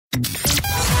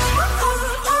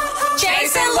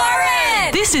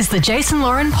This is the Jason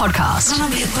Lauren podcast. It's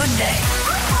gonna be a good day.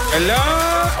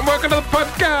 Hello and welcome to the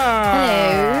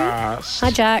podcast. Hello. Hi,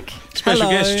 Jack. Special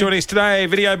Hello. guest joining us today,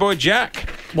 Video Boy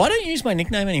Jack. Why don't you use my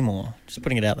nickname anymore? Just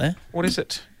putting it out there. What is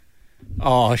it?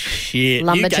 Oh, shit.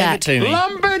 Lumberjack. You gave it to me.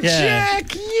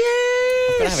 Lumberjack,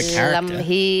 yes. Gotta have a character.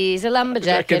 He's a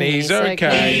lumberjack And he's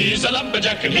okay. He's a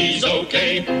lumberjack and he's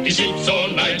okay. He sleeps all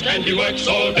night and he works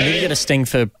all I need to day. get a sting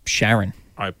for Sharon.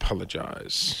 I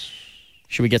apologise.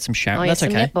 Should we get some Sharon? Oh, yeah, That's some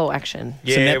okay. netball action.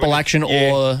 Some netball action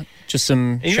yeah. or just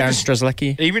some Even Sharon just-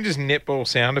 Strzelecki? Even just netball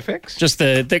sound effects. Just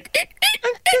the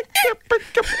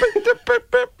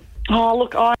Oh,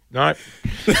 look, I... No. I've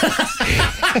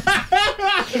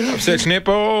searched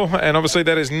netball, and obviously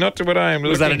that is not what I am looking for.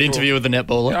 Was that an interview with the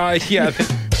netballer? Yeah, I think...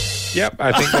 Yep,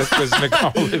 I think that was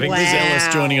Nicole Livingston. Ellis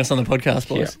joining us on the podcast,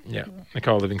 boys. Yeah,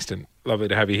 Nicole Livingston. Lovely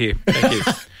to have you here. Thank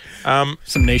you.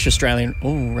 Some niche Australian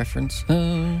reference.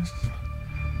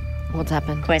 What's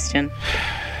happened? Question.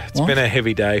 It's been a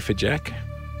heavy day for Jack.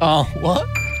 Oh, what?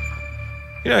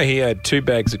 You know, he had 2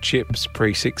 bags of chips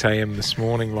pre 6 a.m. this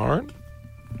morning, Lauren,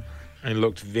 and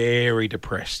looked very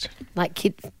depressed. Like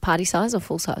kid party size or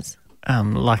full size?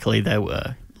 Luckily, they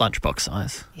were lunchbox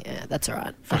size. Yeah, that's all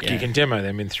right. Fuck, Yeah. you can demo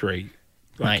them in 3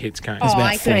 Mate. kids can't. There's Oh, about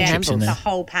I 4 could chips in the there.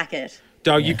 whole packet.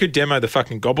 You could demo the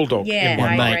fucking gobble dog Yeah, in one.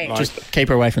 I Mate, agree. just keep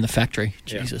her away from the factory.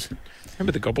 Yeah. Jesus.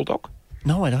 Remember the gobble dog?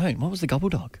 No, I don't. What was the gobble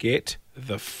dog? Get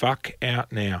the fuck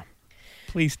out now.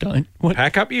 Please don't. What?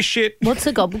 Pack up your shit. What's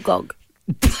a gobble gog?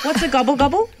 What's a gobble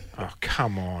gobble? Oh,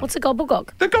 come on. What's a gobble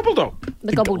gog? The gobble dog.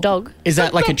 The gobble dog. Is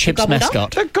that like a Chips gobble dog?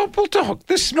 mascot? The gobble dog.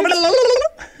 The Smiths.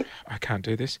 I can't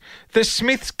do this. The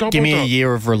Smiths gobble Give me dog. a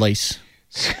year of release.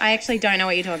 I actually don't know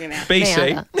what you're talking about. BC.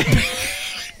 Me either.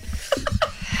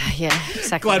 Yeah,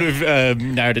 exactly. Glad we've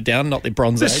narrowed it down, not the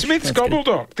Bronze The Age. Smiths That's gobble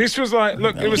good. dog. This was like,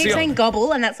 look, it was Keep the. saying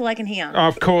gobble, and that's all I can hear. Oh,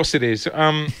 of course it is.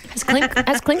 Has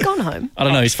Clint gone home? I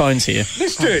don't know, his phone's here.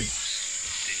 This dude.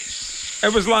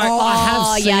 It was like.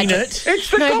 Oh, yeah, It's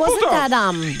the No, gobble wasn't dog.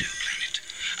 that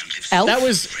Elf? That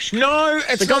was No,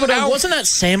 it's the gobble not dog. Elf. Wasn't that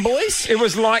Sam Boys? It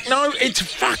was like, no, it's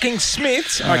fucking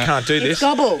Smiths. I can't do It's this.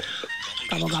 gobble.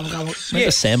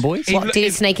 Remember Sam Boys? It, Do you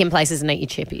sneak in places and eat your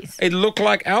chippies? it looked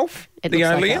like Alf, It the looks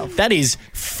like alien. Alf. That is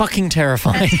fucking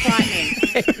terrifying. Frightening.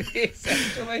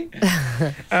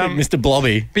 Mr.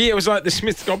 Blobby. But yeah, it was like the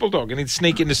Smiths gobble dog, and he'd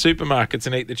sneak into supermarkets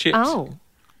and eat the chips. Oh.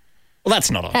 Well,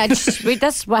 that's not on. How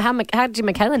did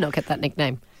Michaela not get that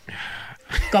nickname?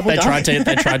 Gobble They dog. tried to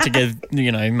get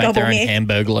make Gobble their own me.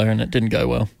 Hamburglar, and it didn't go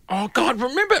well. Oh, God,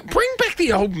 remember, bring back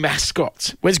the old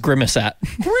mascots. Where's Grimace at?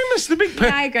 Grimace, the big...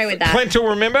 Yeah, I agree with that. Clint will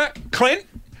remember. Clint,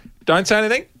 don't say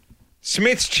anything.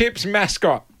 Smith's Chips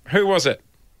mascot. Who was it?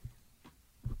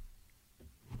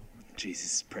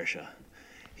 Jesus, pressure.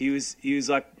 He was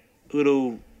like a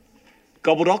little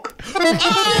gobbledock.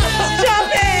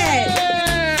 Stop it!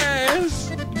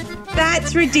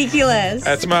 That's ridiculous.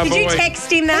 That's my Did you boy.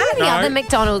 text him that? The No. other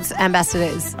McDonald's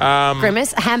ambassadors.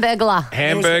 Grimace, Hamburglar.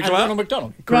 Hamburglar.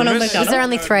 McDonald. Ronald Grimace. McDonald. Is there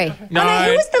only 3? No, Oh, no,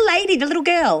 who was the lady, the little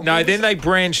girl? no, then they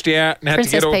branched out and had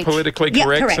Princess to get all Peach. politically Yeah,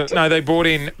 correct. correct. So, no, they brought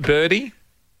in Birdie.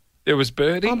 There was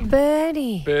Birdie. Oh,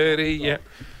 Birdie. Birdie, yeah.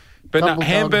 But Gobble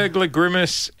no, dog. Hamburglar,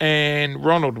 Grimace, and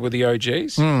Ronald were the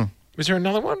OGs. Was there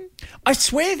another one? I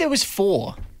swear there was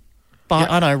 4. But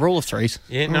I know, rule of 3s.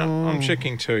 Yeah, no, I'm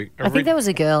checking 2. I think there was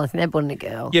a girl. I think they brought in a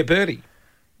girl. Yeah, Birdie.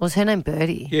 Was her name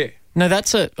Birdie? Yeah. No,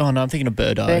 that's a... Oh, no, I'm thinking of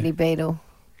Birdo. Birdie Beetle.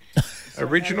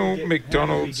 Original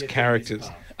McDonald's characters.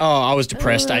 Oh, I was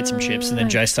depressed, ate some chips, and then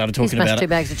Jay started He talking smashed about 2 it.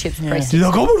 bags of chips. Yeah. The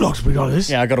gobble dogs we got this.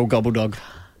 Yeah, I got all gobble dog.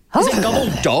 Is it gobble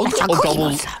dog or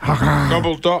gobble...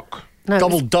 Gobble Doc. No,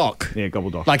 Gobble doc? Yeah, gobble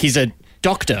dog. Like he's a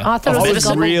doctor. I thought it of was I was medicine.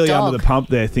 gobble really dog. under the pump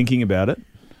there thinking about it.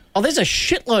 Oh, there's a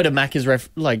shitload of Macca's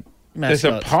There's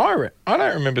a mascots. pirate. I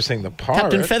don't remember seeing the pirate.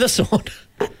 Captain Feathersword.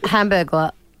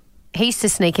 Hamburglar. He used to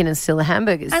sneak in and steal the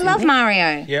hamburgers. I didn't love he?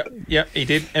 Mario. Yep, he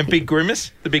did. And Big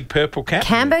Grimace, the big purple cat.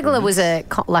 Hamburglar was a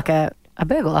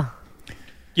burglar.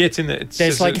 Yeah, it's in the... It There's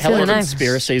says like it- hella the name.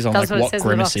 conspiracies on That's like what it what says in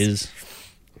the Grimace box. is.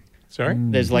 Sorry?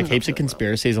 There's like heaps of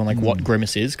conspiracies on like what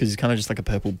Grimace is because he's kind of just like a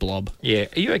purple blob. Yeah.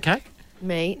 Are you okay?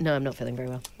 Me? No, I'm not feeling very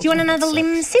well. Do you want another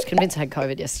limb sip? Convinced I had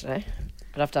COVID yesterday,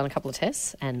 but I've done a couple of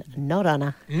tests and not on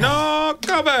her. No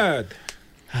covered.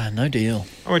 Ah, no deal.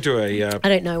 I went to a... I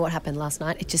don't know what happened last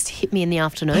night. It just hit me in the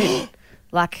afternoon.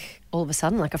 Like all of a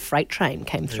sudden, like a freight train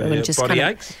came through and just body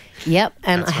kind aches. of. Yep,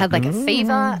 and I had like a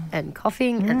fever and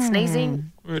coughing and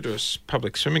sneezing. We went to a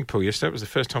public swimming pool yesterday. It was the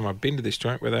first time I've been to this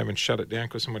joint where they haven't shut it down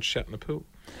because someone shat in the pool.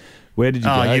 Where did you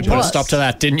Oh, go? you put a What? stop to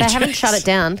that, didn't you? They haven't shut it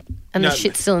down, and the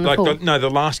shit's still in the pool. The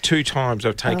last 2 times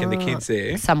I've taken the kids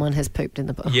there. Someone has pooped in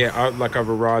the pool. Yeah, I've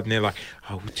arrived and they're like,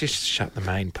 "Oh, we'll just shut the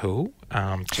main pool."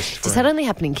 Does that only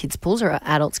happen in kids' pools, or are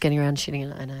adults getting around shitting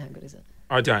in it? I know, how good is it?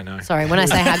 I don't know. Sorry, when I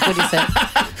say how good is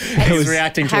it, He was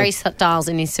reacting to Harry Styles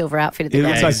in his silver outfit at the It game.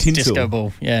 looks like tinsel. disco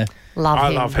ball. Yeah. Love I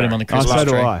him. love Put him Harry. on the Oh, Christmas so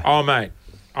do tree. I. Oh, mate,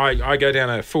 I go down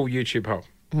a full YouTube hole.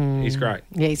 He's great.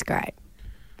 Yeah, he's great.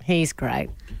 He's great.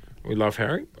 We love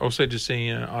Harry. Also, just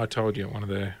see, I told you, one of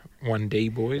the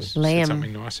 1D boys Liam. said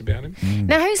something nice about him.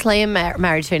 Now, who's Liam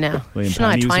married to now? Liam Shania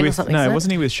Payne. He was Twain or with- something? No, isn't it?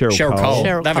 wasn't he with Cheryl Cheryl Cole.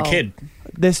 Cheryl They have a Cole. kid.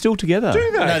 They're still together.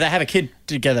 Do they? No, they have a kid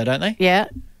together, don't they? Yeah.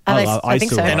 I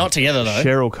think so. They're not together, though.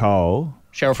 Cheryl Cole.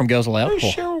 Cheryl from Girls Aloud. Who's Or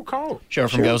Cheryl Cole? Cheryl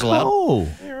from Girls Aloud. Cole.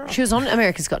 She was on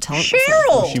America's Got Talent.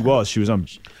 Cheryl. She was on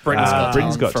Britain's Got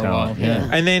Britain's Talent Got for a while, Talent. yeah.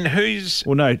 And then who's...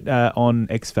 Well, no, on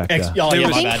X Factor. Oh, yeah, I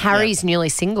my think bad. Harry's newly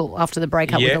single after the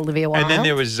breakup with Olivia Wilde. And then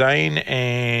there was Zayn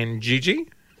and Gigi.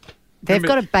 They've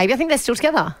got a baby. I think they're still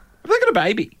together. Have they got a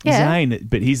baby? Yeah. Zayn,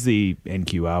 but he's the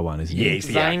NQR one, isn't he? Yeah, he's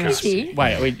the Zayn outcast. is-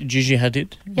 Wait, Gigi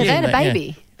Hadid? Yeah, they had a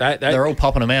baby. They're all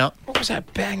popping them out. What was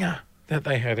that banger that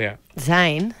they had out?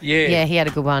 Zayn. Yeah. Yeah, he had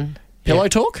a good one. Pillow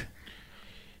Talk?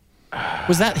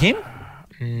 Was that him?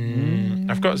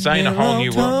 I've got Zayn, A Whole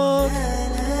New World.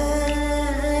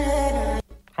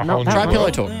 A Whole that Try New Pillow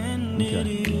World. Talk.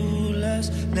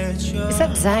 Is that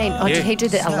Zayn? Oh, Yeah. did he do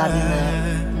the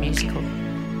Aladdin musical?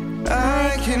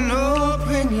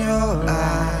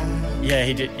 Yeah,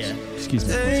 he did, yeah. Excuse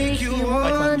me.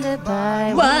 Wonder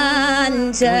by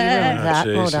Wonder. that.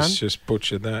 Well done. Jesus, just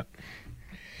butchered that.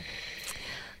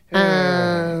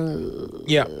 Yeah.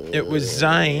 Yeah, it was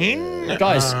Zayn.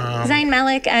 Guys, Zayn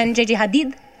Malik and Gigi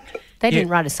Hadid. They didn't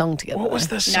write a song together. What was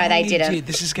the song they he didn't. did?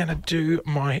 This is going to do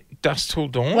my Dust Till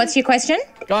Dawn. What's your question?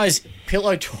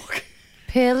 Pillow Talk.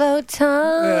 Pillow talk.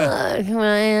 I'm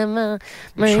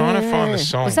trying to find the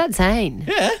song. Was that Zayn?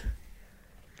 Yeah.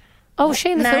 Oh, was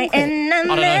she in the film clip? I don't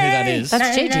know who that is.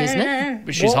 That's Gigi, isn't it?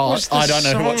 But she's What hot. was the I don't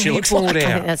know what song she he looks brought like. I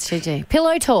think out? that's Gigi.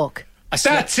 Pillow talk.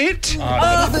 That's it.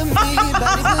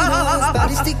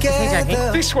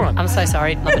 This one. I'm so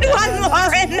sorry. One,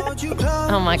 Lauren.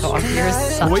 Oh my god, you're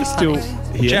such Are we a still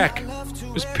funny- here? Jack,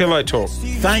 it was Pillow Talk.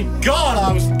 Thank God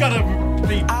I was going to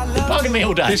be bugging me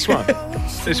all day. This one.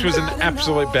 This was an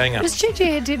absolute banger. Was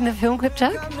Gigi did in the film clip,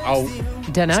 Jack? Oh,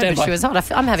 Don't know, Stand but by. she was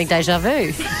hot. I'm having deja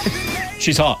vu.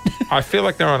 she's hot. I feel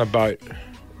like they're on a boat.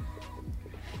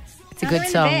 It's a No, good in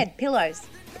song. bed. Pillows.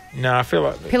 No, I feel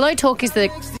like... Pillow talk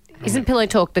isn't pillow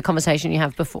talk the conversation you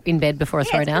have before in bed before a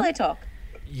Yeah, it's throwdown? pillow talk.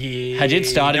 Yeah. Hadid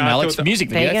starred in No, I Malik's thought that- music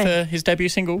There you video go. for his debut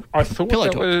single. I thought Pillow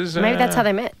that Talk. was... Maybe that's how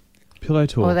they met. Pillow Or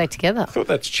Talk. were they together? I thought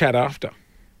that's Chat After.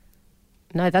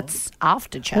 No, that's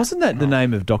after chat. Wasn't that the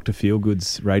name of Dr.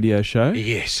 Feelgood's radio show?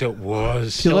 Yes, it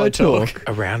was. Pillow Talk.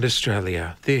 Around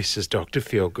Australia, this is Dr.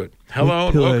 Feelgood. Hello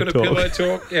and Pillow welcome to Talk. Pillow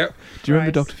Talk. Yep. Do you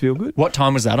remember Dr. Feelgood? What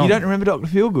time was that on? You don't remember Dr.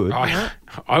 Feelgood?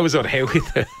 I was on air with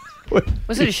her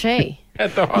Was it a she?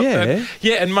 at the hot Yeah.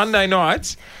 Yeah, and Monday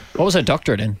nights, What was her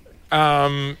doctorate in?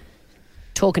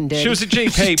 Talking dirty. she was a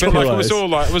GP, but like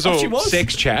it was all she was?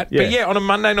 sex chat. Yeah. But yeah, on a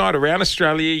Monday night around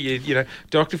Australia, you know,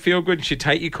 Dr. Feelgood, and she'd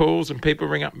take your calls, and people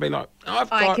ring up and be like,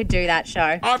 I could do that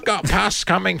show. I've got pus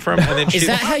coming from, and then Is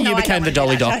that how you No, I became don't the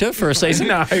wanna Dolly do that. Doctor for a season?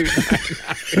 no,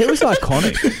 It was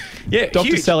iconic. yeah, Dr.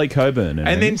 huge. Sally Coburn.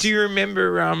 And then do you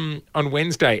remember on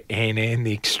Wednesday, Anne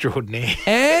the Extraordinaire?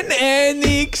 Anne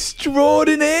the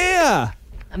Extraordinaire.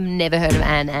 I've never heard of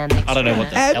Anne. I don't know what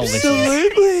the hell this is.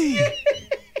 Absolutely.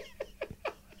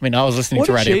 I mean, I was listening What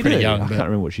to did radio she pretty do? young, I can't but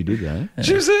remember what she did though.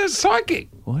 She was a psychic.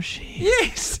 Was she?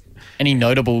 Yes. any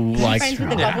notable like Friends with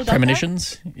the Bubble Doctor?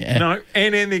 premonitions? Yeah. No,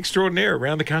 Anne the Extraordinaire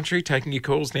around the country taking your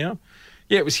calls now.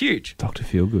 Yeah, it was huge. Dr.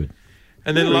 Feelgood.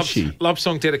 And then Where is she? love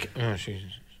song dedication. Oh, she's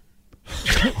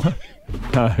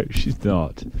No, she's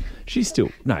not. She's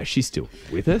still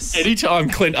with us. Anytime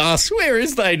Clint asks, where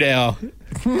is they now?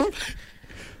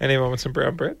 Anyone want some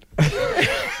brown bread?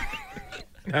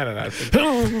 No. I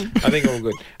think all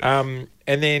good. And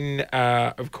then,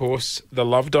 of course, the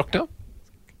Love Doctor.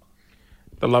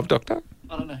 The Love Doctor.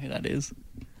 I don't know who that is.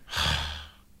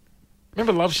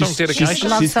 Remember Love Song Dedication?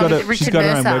 Love she's song got, with she's Richard got her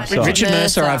own Mercer. website. Richard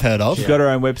Mercer I've heard of. She's got her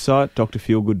own website,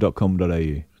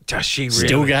 drfeelgood.com.au. Does she really?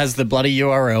 Still has the bloody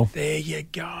URL. There you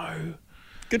go.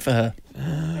 Good for her.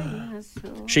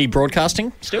 She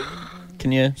broadcasting still?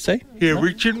 Can you see? Yeah,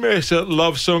 Richard Mercer,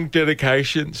 love song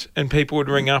dedications. And people would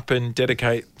ring up and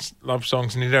dedicate love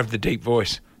songs, and he'd have the deep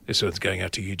voice. This one's going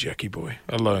out to you, Jackie boy,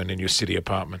 alone in your city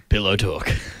apartment. Pillow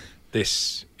talk.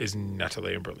 This is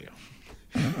Natalie Imbruglia.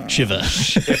 Shiver.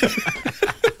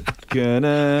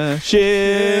 Gonna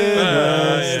shiver,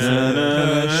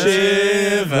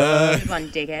 shiver. Good one,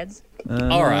 dickheads.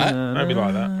 All right. Maybe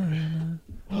like that.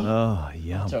 Oh,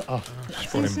 yum. Just brought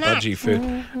in budgie food.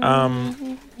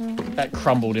 That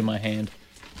crumbled in my hand.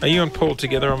 Are you and Paul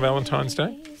together on Valentine's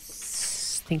Day?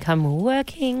 Think I'm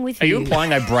working with Are you. you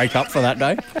implying they break up for that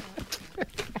day?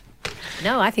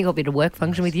 No, I think I'll be at a work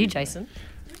function with you, Jason.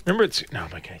 Remember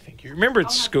I'm okay, thank you. Remember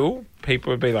at school,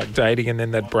 people would be like dating and then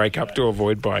they'd break up to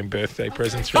avoid buying birthday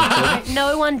presents for each other?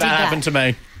 No one did That that. happened to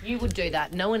me. You would do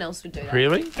that. No one else would do that.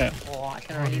 Really? Oh, I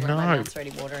can already no. my mouth's already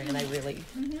watering and I really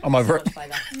I'm over it. play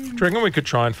that. Do you reckon we could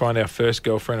try and find our first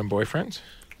girlfriend and boyfriends?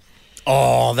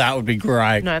 Oh, that would be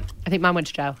great. No, I think mine went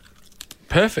to jail.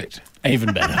 Perfect.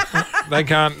 Even better. They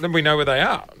can't, then we know where they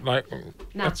are. Like,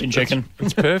 No. In chicken.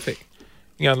 it's perfect.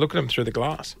 You know, look at them through the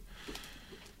glass.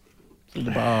 The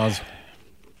bars.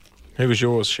 Who was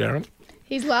yours, Sharon?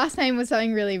 His last name was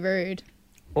something really rude.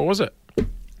 What was it?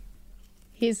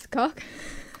 His cock.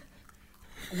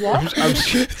 Sorry. One more time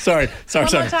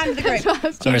to the group.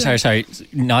 Sorry.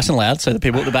 Nice and loud so the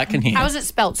people at the back can hear. How is it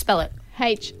spelled? Spell it.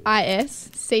 Hiscock.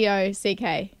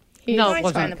 No, it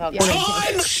Always phone wasn't. the podcast.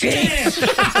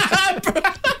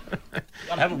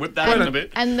 I haven't whipped that in a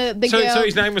bit. And the girl. So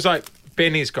his name was like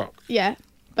Ben Hiscock. Yeah,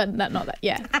 but not that.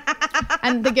 Yeah.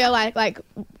 And the girl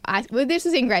well, this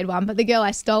was in grade 1, but the girl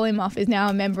I stole him off is now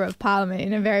a member of Parliament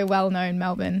in a very well-known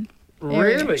Melbourne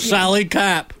area. Really? Sally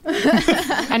Cap.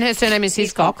 And her surname is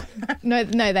Hiscock. No,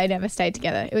 they never stayed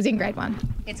together. It was in grade 1.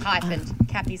 It's hyphened.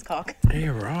 Cappy's cock. Yeah,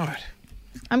 right.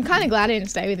 I'm kind of glad I didn't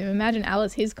stay with him. Imagine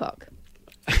Alice his cock.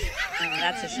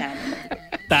 That's a shame.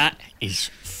 That is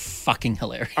fucking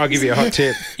hilarious. I'll give you a hot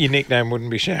tip. Your nickname wouldn't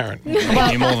be Sharon.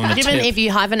 Any more than the Even tip. if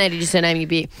you hyphenated your surname, you'd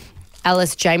be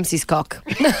Alice James Hiscock.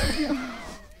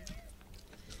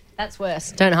 That's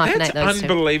worse. Don't hyphenate That's those two.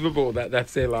 unbelievable that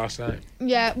that's their last name.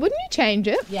 Yeah, wouldn't you change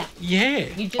it? Yeah. Yeah.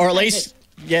 You just Or at change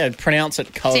least, pronounce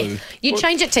it Co. it. You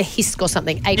change it to Hisk or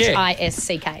something. Hisck.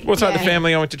 What's like the Yeah.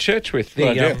 family I went to church with? Good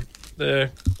idea.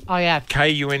 The Oh, yeah.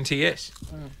 KUNTS.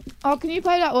 Oh, can you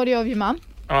play that audio of your mum?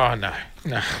 Oh, no.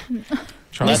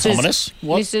 Try That's Mrs. ominous.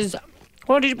 What? Mrs.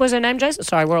 What was her name, Jason?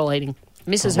 Sorry, we're all eating.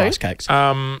 Mrs. Rice who? cakes.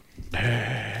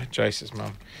 Jace's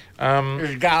mum.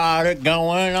 Got it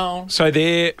going on. So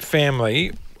their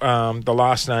family, the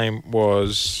last name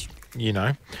was,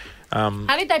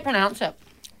 How did they pronounce it?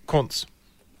 Kuntz.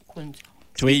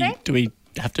 Do we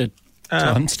have to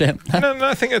timestamp that? No,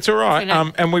 I think that's all right. What's her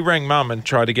name? And we rang Mum and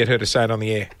tried to get her to say it on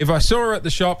the air. If I saw her at the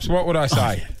shops, what would I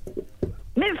say?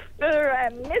 Mr.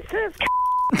 and Mrs.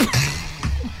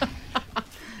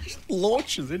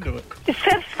 Launches into it.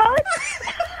 Satisfied?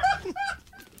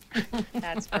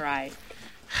 That's great.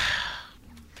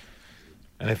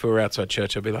 And if we were outside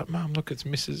church, I'd be like, Mum, look, it's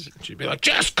Mrs. And she'd be like,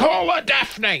 just call her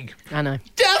Daphne. I know.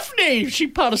 Daphne! She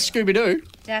part of Scooby-Doo.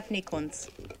 Daphne Kuntz.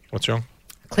 What's wrong?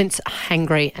 Clint's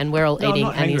hangry and we're all No, I'm eating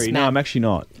not and he's hungry. mad. No, I'm actually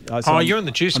not. You're in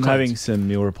the juice I'm cleanse. having some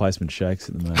meal replacement shakes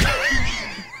at the moment.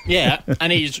 Yeah,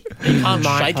 and he can't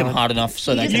My shake them God. hard enough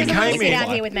so He they just can doesn't want to came sit in out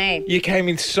here with me. You came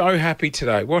in so happy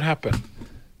today. What happened?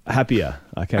 Happier.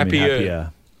 I came Happier. in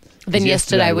happier. Than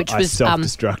yesterday, which I was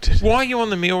self-destructed. Why are you on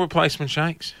the meal replacement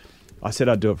shakes? I said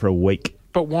I'd do it for a week.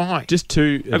 But why? Just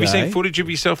 2 a Have you day. seen footage of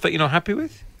yourself that you're not happy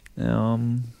with?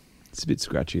 It's a bit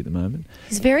scratchy at the moment.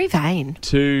 he's very vain.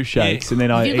 2 shakes, Yeah. and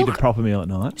then I You eat a look- proper meal at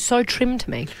night. So trim to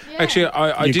me. Actually,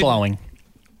 I You're did. glowing.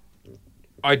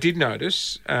 I did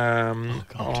notice on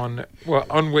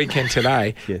weekend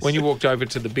today Yes. when you walked over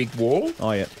to the big wall.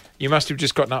 Oh, yeah. You must have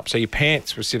just gotten up, so your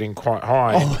pants were sitting quite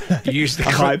high. and you used the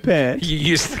High pants? You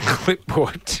used the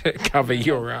clipboard to cover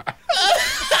your.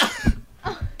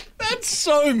 That's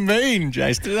so mean,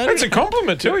 Jason. That's a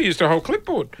compliment too. I used a whole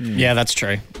clipboard. Yeah, that's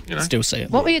true. You know? Still see it.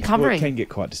 What were you Well, covering? it can get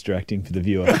quite distracting for the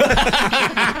viewer.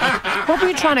 What were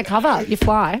you trying to cover? Your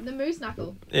fly? The moose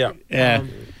knuckle. Yeah. Yeah.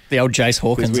 The old Jace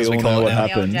Hawkins, Because we as we all know call what it now.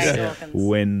 happens The old Jace Hawkins.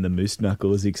 when the moose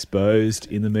knuckle is exposed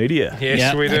in the media. Yes,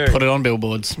 Yeah, we they do. put it on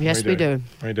billboards. Yes, we do.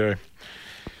 We do.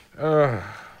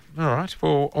 All right.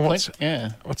 Well, what's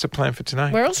the plan for today?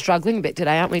 We're all struggling a bit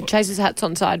today, aren't we? Chase's hat's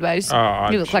on sideways. Oh,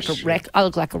 You look like a wreck. I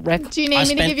look like a wreck. Do you need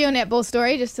me to give you a netball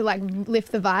story just to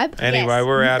lift the vibe? Anyway, Yes.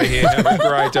 we're out of here. Have a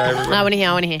great day, everyone. I want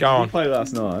to hear. Go on. Played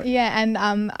last night. Yeah,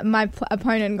 and my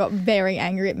opponent got very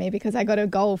angry at me because I got a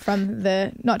goal from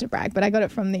not to brag, but I got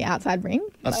it from the outside ring.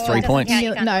 That's 3 points.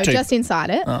 No, Two. just inside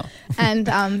it. Oh.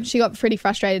 And she got pretty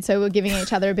frustrated, so we were giving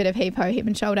each other a bit of hip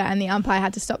and shoulder, and the umpire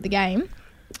had to stop the game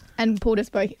and pulled us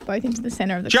both into the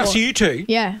centre of the court. Just you two?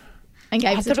 Yeah. And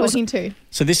gave us a thought it was- talking to.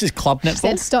 So this is club netball?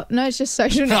 Said stop. No, it's just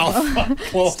social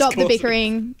netball. Well, Stop of the course it is.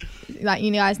 bickering. Like,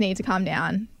 you guys need to calm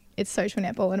down. it's social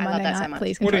netball and I love Monday that so night. much.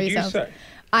 Please What control did you yourselves. say?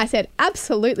 I said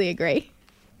absolutely agree,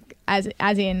 as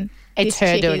in It's this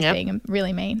her chick doing is it. being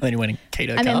really mean. Then you went in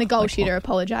keto And then the goal Like, shooter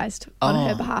apologised on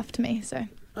her behalf to me. So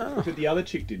But the other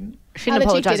chick didn't. She didn't other chick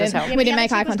apologise didn't. herself. Yeah, We but didn't the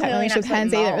make other eye chick was contact when we clearly shook an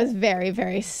hands absolute either. It was mole. very,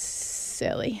 very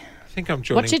silly. I think I'm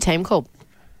joining. What's your team called?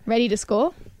 Ready to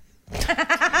score?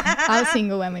 I was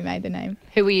single when we made the name.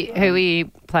 Who we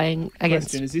playing against?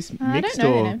 Question, is this I don't mixed know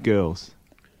their or name. girls?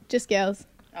 Just girls.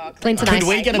 Oh, Clinton Could and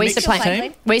we get a used to mixed play.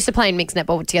 team? We used to play in mixed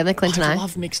netball together. Clinton and I I.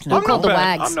 love mixed We're netball. called the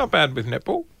bad. Wags. I'm not bad with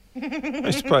netball. I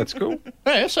used to play at school.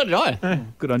 Yeah, so did I.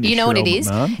 Good on you. You know what it is?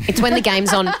 It's when the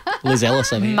game's on Liz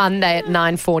Ellis over here. Monday at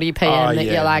 9:40 p.m. Oh, that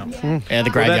yeah, you're like, Yeah, the Well,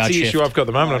 graveyard that's the shift. issue I've got at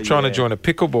the moment. I'm trying to yeah. join a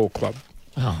pickleball club.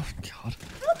 Oh, God.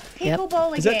 Pickleball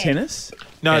again. Is that tennis?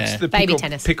 No, Yeah. it's the Baby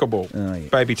tennis. pickleball. Oh, yeah.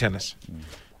 Baby tennis.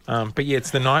 But yeah,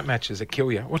 it's the night matches that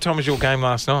kill you. What time was your game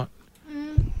last night?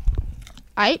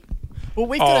 8. Well,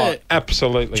 we've Oh, got a...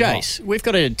 absolutely Jace, we've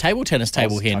got a table tennis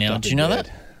table here tucked now. up Do in you know bed.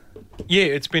 that? not. Yeah,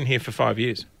 it's been here for 5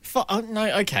 years. Oh, no,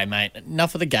 okay, mate.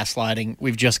 Enough of the gaslighting.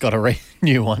 We've just got a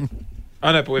new one.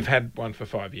 I know, but we've had one for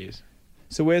 5 years.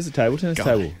 So where's the table tennis God.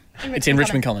 table? It's in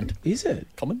Richmond Common. Is it?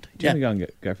 Common? Do you Yeah. want to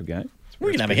go for a game?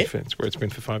 We can have a hit. It's where it's been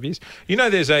for 5 years. You know,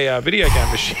 there's a video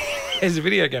game machine. There's a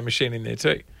video game machine in there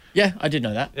too. Yeah, I did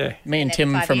know that. Yeah. Me and Next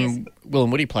Tim 5 from years. Will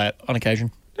and Woody play it on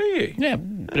occasion. Do you? Yeah,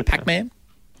 bit of Pac-Man.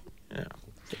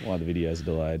 Why the videos are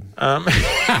delayed?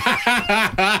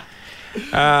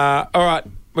 All right,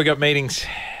 we got meetings,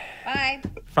 Bye.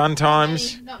 fun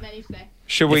times. Not many today.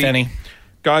 Should If we, any.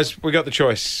 guys? We got the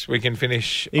choice. We can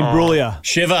finish. Imbrulia.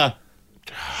 Shiver.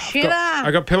 Shiver.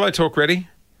 I got pillow talk ready.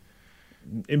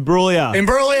 Imbrulia.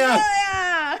 Imbrulia.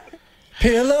 Yeah.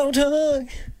 Pillow talk.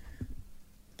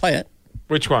 Play it.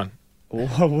 Which one?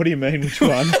 What do you mean? Which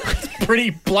one?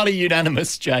 Pretty bloody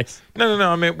unanimous, Jace. No.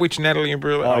 I meant which Natalie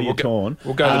Imbruglia. Oh, we'll you're torn.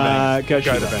 We'll go to bang. Go We'll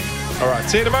go to Shiver. bang. All right.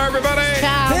 See you tomorrow, everybody.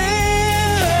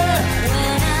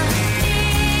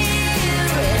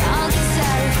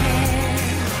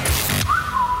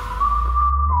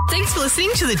 Thanks for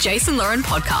listening to the Jason Lauren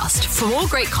podcast. For more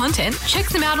great content, check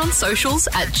them out on socials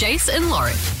at Jason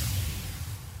Lauren.